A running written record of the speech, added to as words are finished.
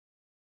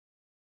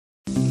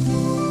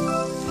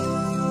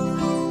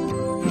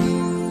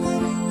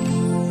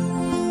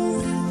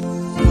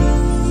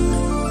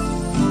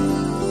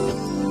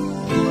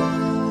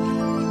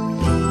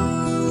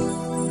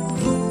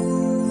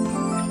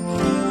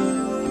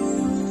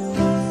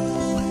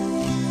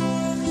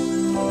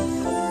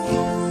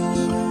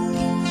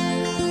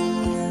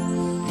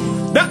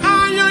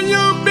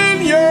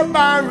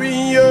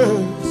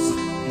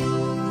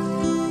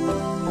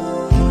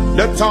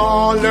the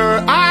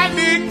taller I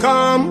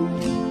become.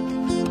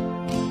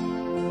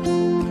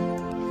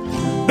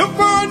 The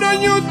further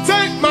you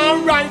take my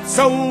rights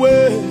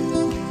away,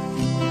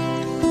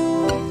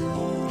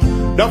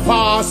 the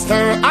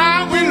faster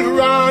I will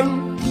run.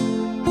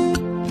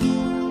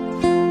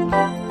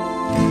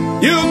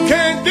 You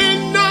can't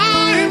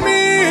deny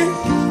me,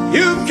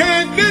 you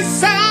can't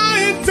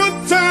decide to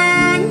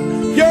turn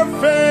your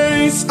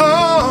face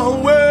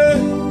away.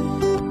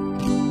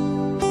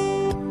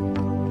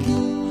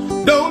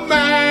 Don't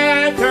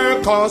matter,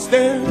 'cause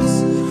there's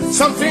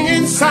something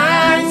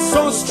inside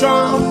so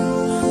strong.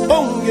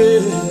 Oh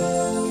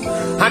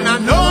yeah, and I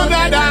know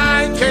that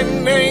I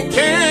can make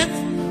it.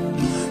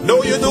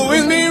 Though you're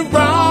doing me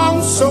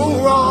wrong, so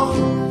wrong.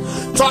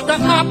 Thought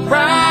that my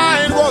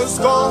pride was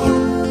gone.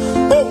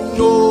 Oh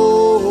no,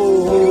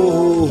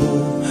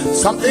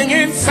 something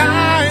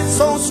inside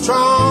so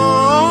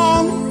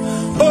strong.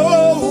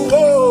 Oh,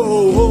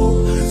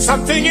 oh,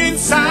 something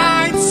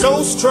inside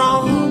so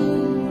strong.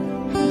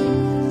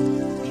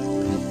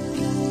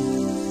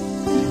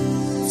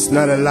 It's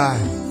not a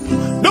lie.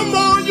 The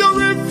more you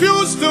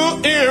refuse to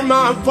hear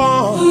my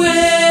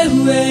voice,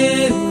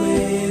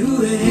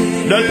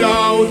 the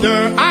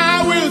louder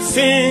I will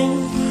sing,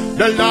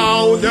 the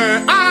louder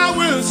I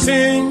will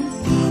sing.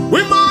 We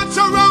march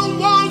around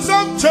walls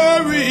of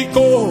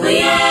Jericho.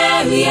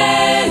 Yeah,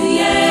 yeah,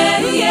 yeah,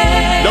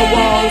 yeah. The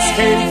walls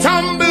came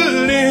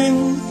tumbling,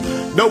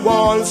 the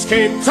walls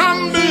came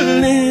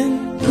tumbling.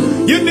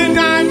 You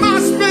deny my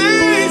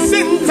space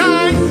in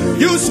time,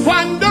 you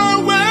squander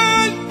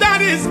world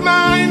that is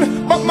mine.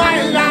 But my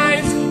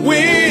light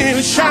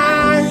will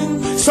shine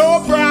so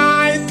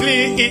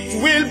brightly it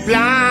will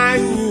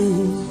blind you.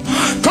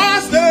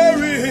 'Cause there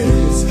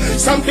is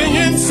something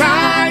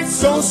inside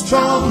so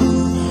strong.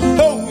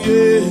 Oh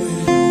yeah,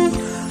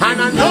 and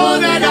I know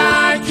that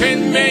I can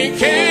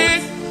make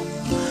it.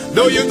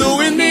 Though you're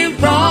doing me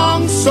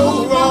wrong, so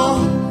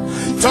wrong.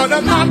 Thought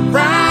that my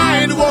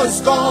pride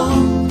was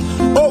gone.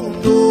 Oh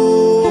no,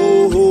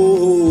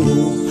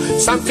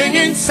 something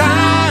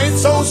inside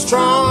so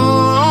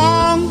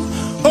strong.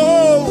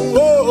 Oh,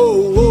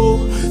 oh, oh,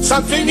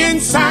 something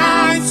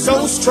inside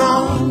so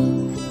strong.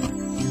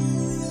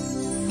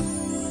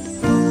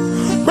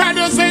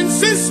 Brothers and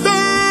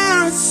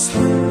sisters,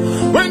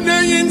 when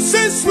they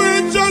insist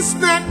we're just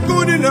not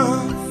good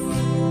enough,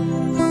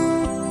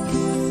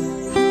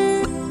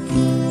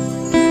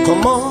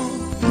 come on,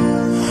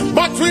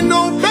 but we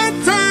know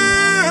better.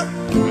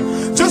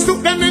 Just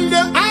look them in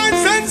the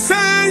eyes and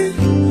say,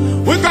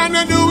 we're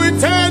gonna do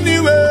it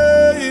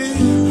anyway.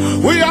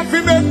 We have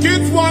to make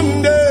it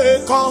one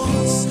day,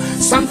 'cause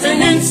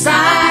something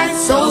inside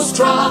so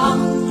strong.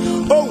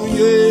 Oh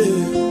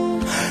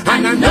yeah,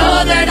 and I know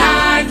that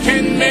I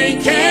can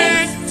make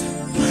it.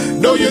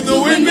 Though you're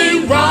doing me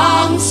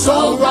wrong, so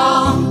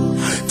wrong.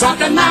 Thought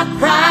that my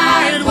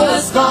pride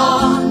was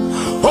gone.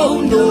 Oh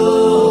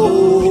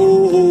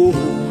no,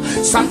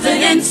 something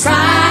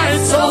inside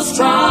so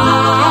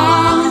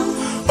strong.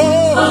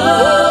 Oh,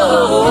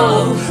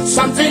 oh,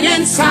 something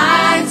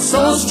inside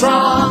so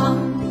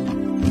strong.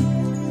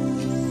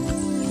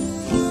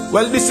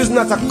 Well, this is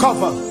not a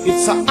cover,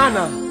 it's an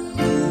honor.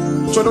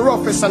 To the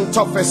roughest and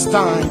toughest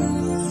time,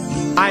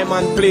 I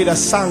man played a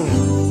song.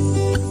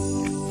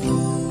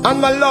 And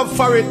my love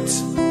for it,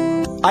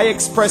 I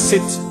express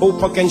it,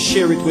 hope I can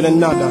share it with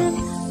another.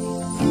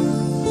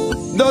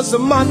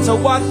 Doesn't matter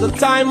what the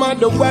time or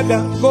the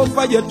weather, go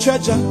for your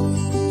treasure.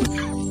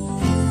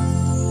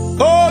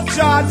 Oh,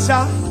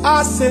 Jaja,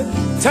 I say,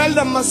 tell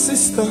them my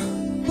sister.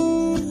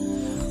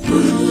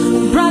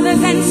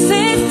 Brothers and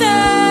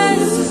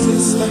sisters,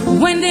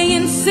 when they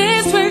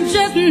insist we're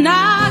just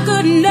not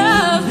good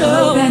enough,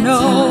 no,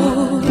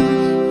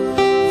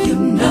 you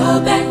know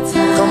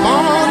better. Come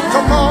on,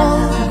 come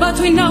on. But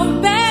we know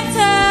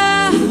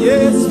better.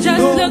 Yes,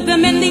 just look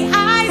them in the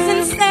eyes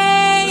and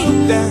say,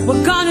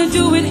 we're gonna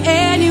do it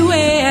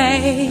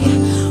anyway.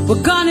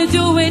 We're gonna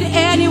do it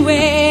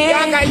anyway.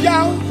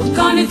 We're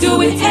gonna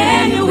do it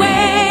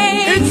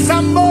anyway. It's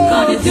a more.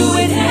 Gonna do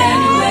it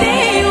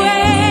anyway.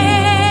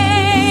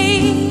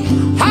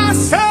 I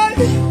said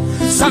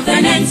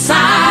something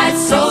inside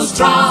so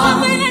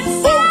strong.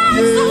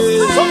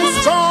 So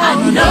strong. I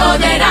know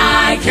that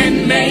I can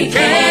make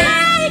it.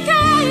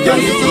 Though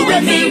you're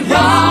doing me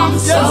wrong,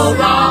 so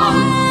wrong.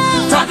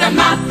 Thought that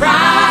my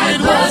pride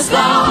was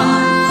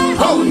gone.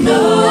 Oh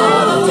no,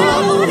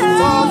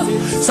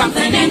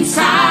 something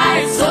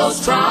inside so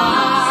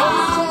strong.